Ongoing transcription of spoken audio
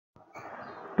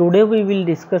Today we will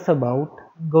discuss about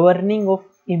governing of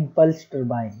impulse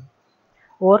turbine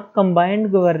or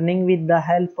combined governing with the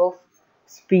help of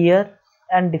sphere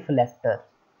and deflector.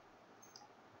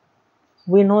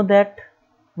 We know that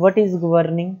what is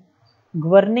governing?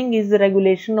 Governing is the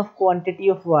regulation of quantity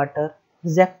of water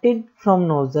ejected from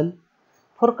nozzle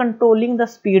for controlling the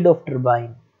speed of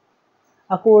turbine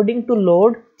according to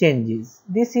load changes.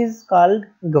 This is called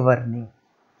governing.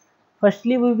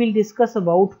 Firstly, we will discuss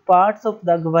about parts of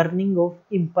the governing of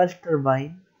impulse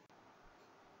turbine.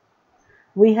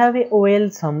 We have a oil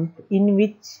sump in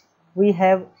which we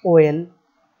have oil,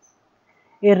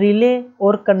 a relay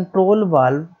or control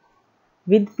valve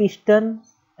with piston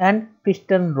and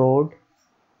piston rod,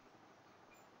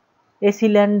 a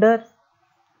cylinder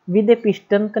with a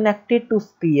piston connected to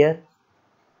sphere,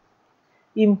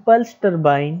 impulse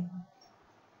turbine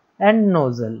and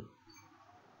nozzle.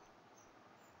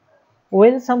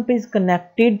 Oil sump is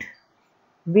connected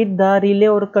with the relay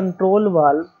or control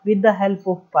valve with the help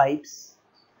of pipes.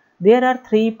 There are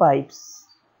three pipes.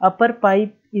 Upper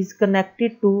pipe is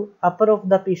connected to upper of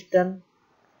the piston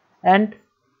and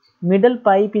middle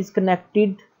pipe is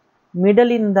connected middle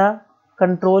in the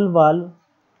control valve,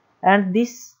 and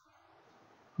this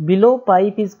below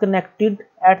pipe is connected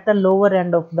at the lower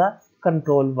end of the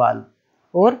control valve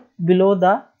or below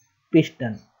the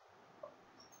piston,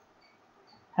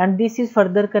 and this is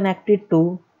further connected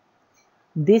to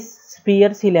this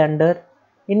sphere cylinder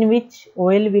in which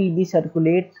oil will be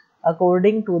circulate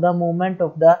according to the movement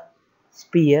of the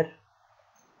sphere.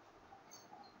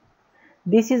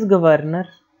 This is governor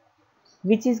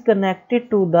which is connected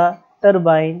to the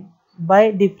turbine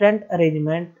by different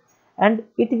arrangement, and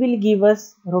it will give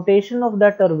us rotation of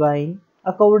the turbine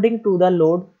according to the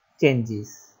load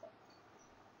changes.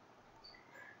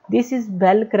 This is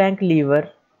bell crank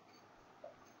lever.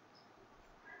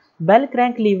 Bell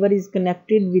crank lever is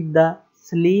connected with the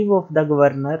sleeve of the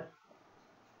governor,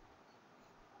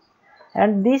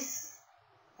 and this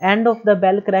end of the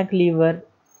bell crank lever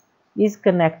is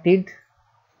connected.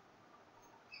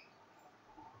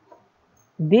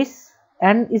 This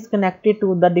end is connected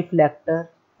to the deflector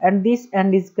and this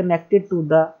end is connected to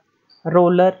the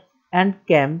roller and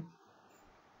cam.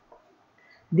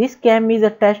 This cam is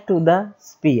attached to the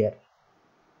sphere.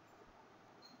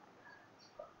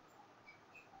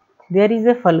 There is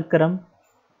a fulcrum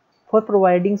for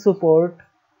providing support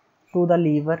to the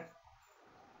lever.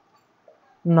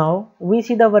 Now we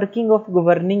see the working of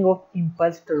governing of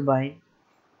impulse turbine.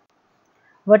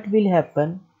 What will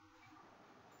happen?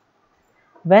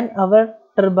 When our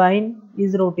turbine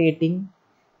is rotating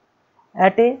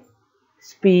at a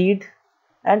speed,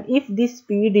 and if this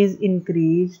speed is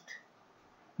increased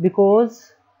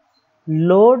because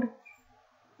load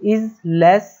is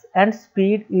less and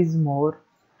speed is more,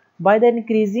 by the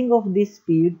increasing of this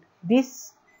speed,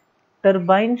 this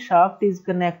turbine shaft is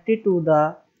connected to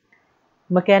the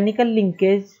mechanical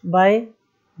linkage by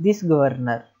this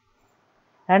governor,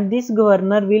 and this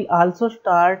governor will also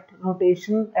start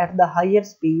rotation at the higher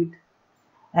speed,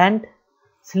 and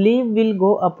sleeve will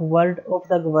go upward of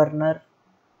the governor.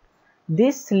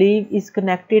 This sleeve is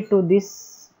connected to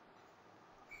this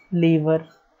lever,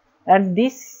 and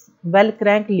this bell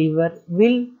crank lever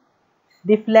will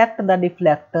deflect the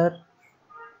deflector,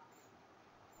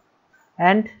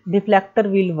 and deflector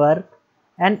will work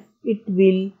and it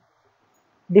will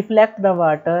deflect the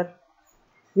water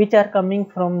which are coming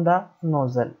from the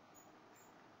nozzle.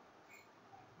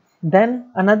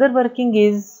 Then another working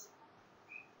is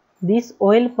this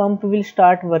oil pump will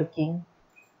start working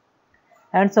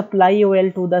and supply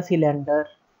oil to the cylinder.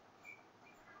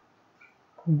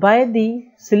 By the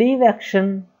sleeve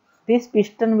action, this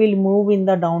piston will move in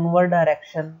the downward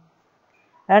direction,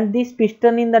 and this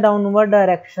piston in the downward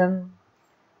direction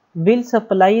will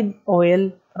supply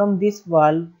oil from this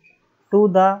valve to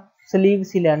the sleeve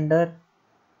cylinder,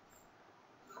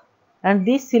 and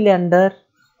this cylinder,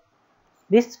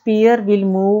 this sphere will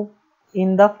move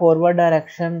in the forward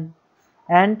direction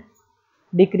and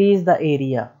decrease the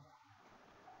area,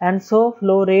 and so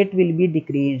flow rate will be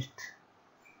decreased,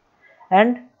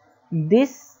 and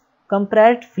this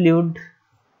compressed fluid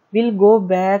will go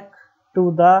back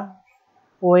to the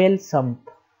oil sump.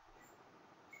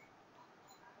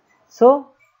 So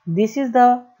this is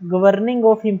the governing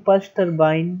of impulse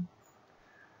turbine.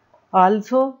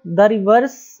 Also the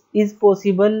reverse is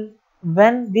possible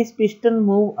when this piston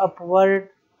move upward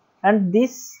and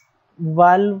this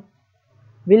valve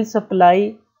will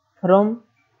supply from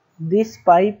this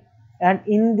pipe, and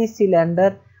in this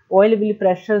cylinder oil will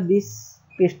pressure this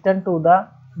piston to the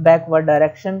backward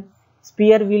direction.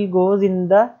 Sphere will goes in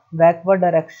the backward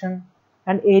direction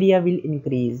and area will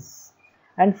increase.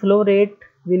 and flow rate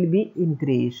will be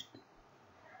increased.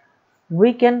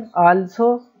 We can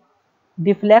also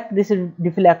deflect this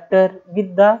deflector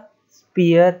with the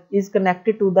spear is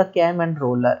connected to the cam and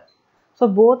roller. So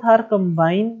both are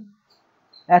combined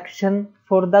action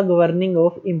for the governing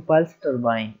of impulse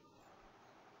turbine.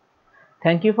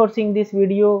 Thank you for seeing this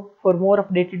video. For more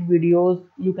updated videos,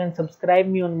 you can subscribe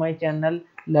me on my channel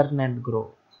Learn and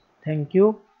Grow. Thank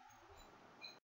you.